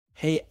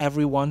Hey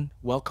everyone,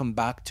 welcome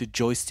back to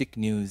Joystick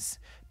News.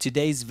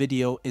 Today's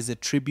video is a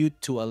tribute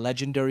to a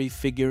legendary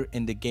figure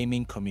in the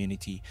gaming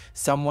community,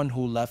 someone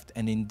who left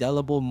an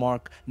indelible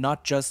mark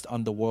not just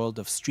on the world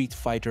of Street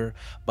Fighter,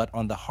 but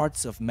on the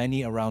hearts of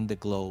many around the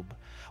globe.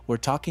 We're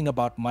talking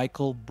about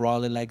Michael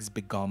BrolyLegs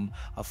Begum,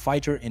 a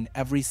fighter in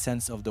every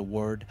sense of the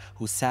word,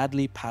 who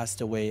sadly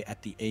passed away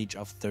at the age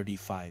of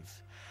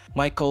 35.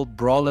 Michael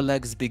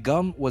BrolyLegs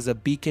Begum was a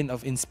beacon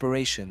of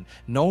inspiration,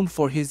 known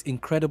for his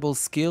incredible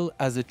skill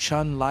as a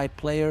Chun-Li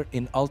player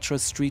in Ultra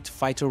Street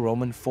Fighter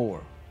Roman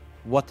 4.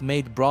 What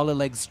made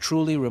BrolyLegs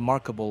truly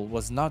remarkable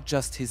was not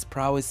just his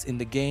prowess in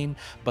the game,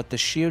 but the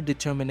sheer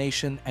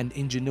determination and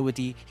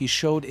ingenuity he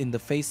showed in the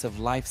face of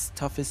life's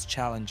toughest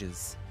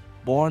challenges.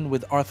 Born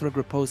with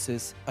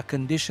arthrogryposis, a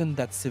condition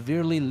that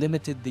severely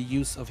limited the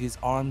use of his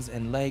arms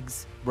and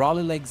legs,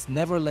 BrolyLegs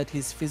never let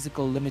his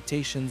physical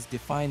limitations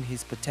define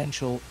his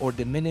potential or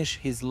diminish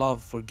his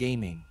love for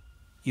gaming.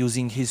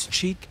 Using his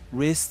cheek,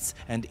 wrists,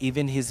 and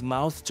even his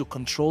mouth to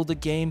control the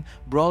game,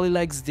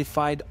 BrolyLegs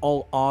defied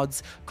all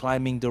odds,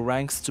 climbing the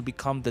ranks to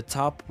become the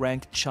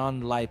top-ranked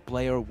Chun-Li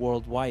player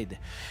worldwide.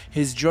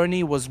 His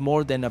journey was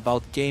more than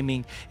about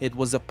gaming. It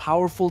was a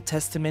powerful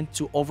testament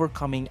to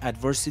overcoming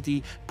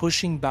adversity,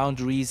 pushing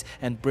boundaries,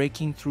 and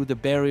breaking through the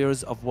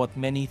barriers of what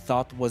many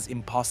thought was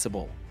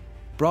impossible.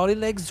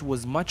 BrolyLegs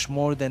was much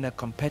more than a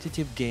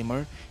competitive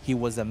gamer. He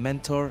was a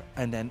mentor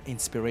and an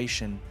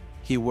inspiration.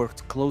 He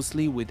worked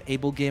closely with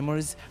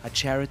AbleGamers, a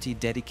charity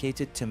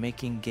dedicated to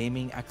making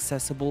gaming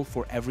accessible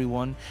for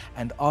everyone,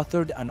 and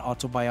authored an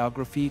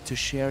autobiography to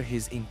share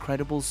his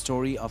incredible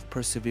story of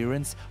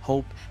perseverance,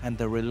 hope, and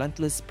the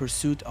relentless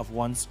pursuit of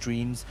one's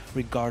dreams,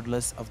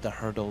 regardless of the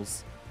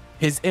hurdles.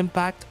 His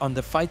impact on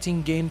the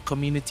fighting game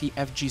community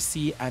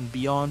FGC and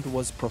beyond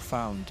was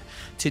profound.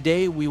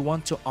 Today, we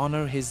want to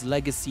honor his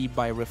legacy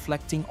by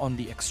reflecting on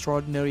the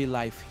extraordinary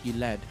life he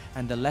led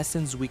and the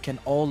lessons we can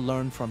all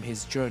learn from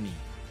his journey.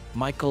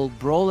 Michael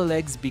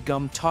BrolyLegs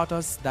Begum taught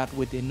us that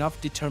with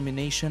enough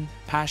determination,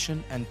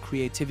 passion, and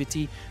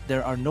creativity,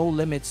 there are no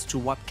limits to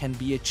what can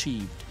be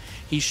achieved.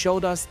 He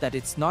showed us that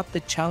it's not the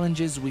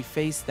challenges we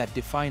face that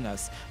define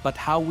us, but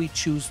how we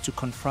choose to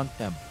confront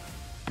them.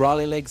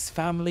 BrolyLegs'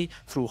 family,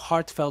 through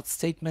heartfelt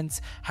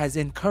statements, has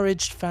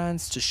encouraged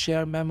fans to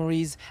share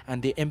memories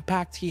and the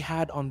impact he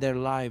had on their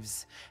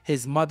lives.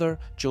 His mother,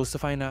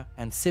 Josephina,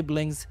 and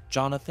siblings,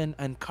 Jonathan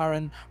and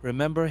Karen,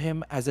 remember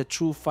him as a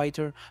true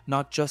fighter,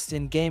 not just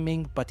in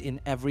gaming, but in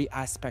every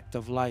aspect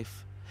of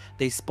life.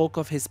 They spoke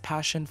of his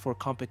passion for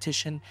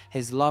competition,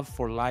 his love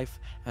for life,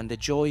 and the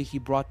joy he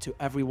brought to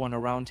everyone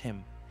around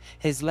him.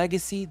 His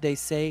legacy, they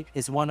say,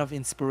 is one of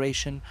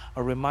inspiration,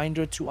 a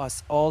reminder to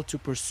us all to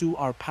pursue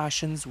our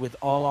passions with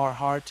all our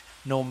heart,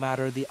 no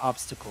matter the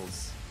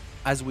obstacles.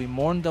 As we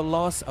mourn the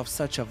loss of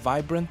such a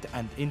vibrant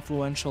and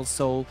influential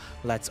soul,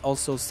 let's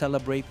also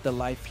celebrate the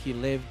life he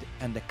lived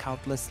and the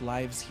countless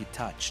lives he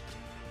touched.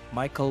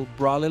 Michael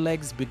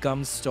BrolyLegs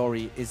Begum's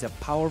story is a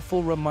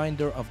powerful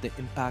reminder of the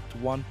impact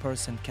one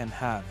person can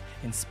have,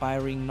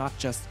 inspiring not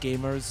just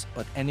gamers,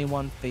 but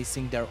anyone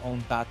facing their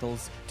own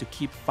battles to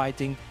keep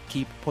fighting,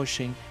 keep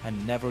pushing,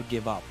 and never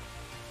give up.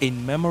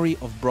 In memory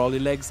of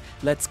BrolyLegs,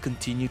 let's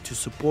continue to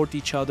support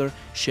each other,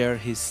 share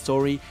his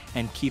story,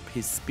 and keep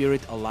his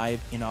spirit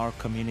alive in our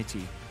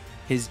community.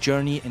 His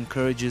journey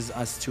encourages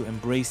us to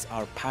embrace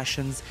our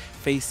passions,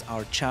 face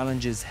our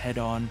challenges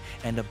head-on,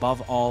 and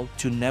above all,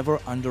 to never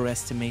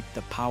underestimate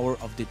the power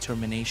of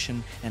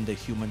determination and the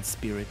human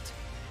spirit.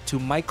 To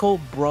Michael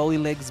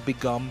BrolyLegs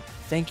Begum,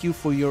 thank you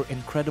for your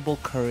incredible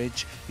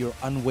courage, your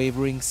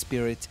unwavering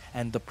spirit,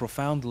 and the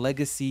profound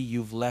legacy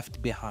you've left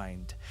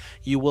behind.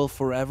 You will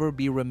forever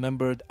be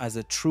remembered as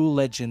a true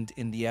legend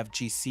in the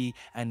FGC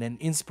and an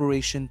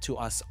inspiration to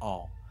us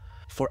all.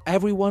 For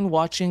everyone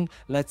watching,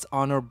 let's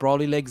honor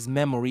BrolyLegs'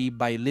 memory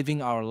by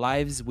living our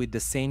lives with the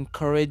same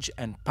courage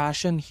and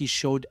passion he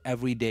showed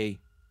every day.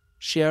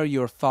 Share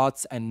your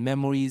thoughts and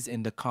memories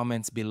in the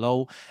comments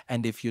below,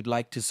 and if you'd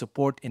like to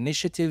support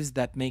initiatives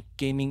that make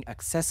gaming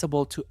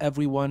accessible to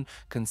everyone,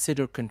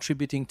 consider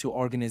contributing to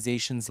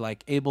organizations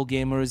like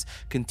AbleGamers,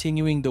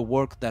 continuing the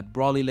work that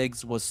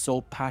BrolyLegs was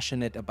so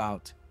passionate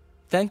about.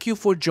 Thank you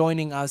for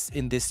joining us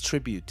in this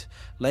tribute.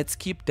 Let's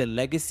keep the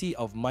legacy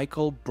of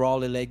Michael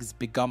BrolyLegs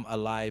Begum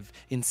alive,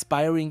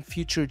 inspiring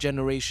future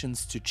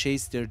generations to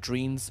chase their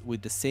dreams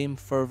with the same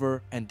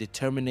fervor and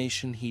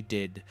determination he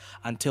did.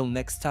 Until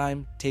next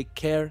time, take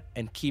care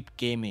and keep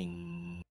gaming.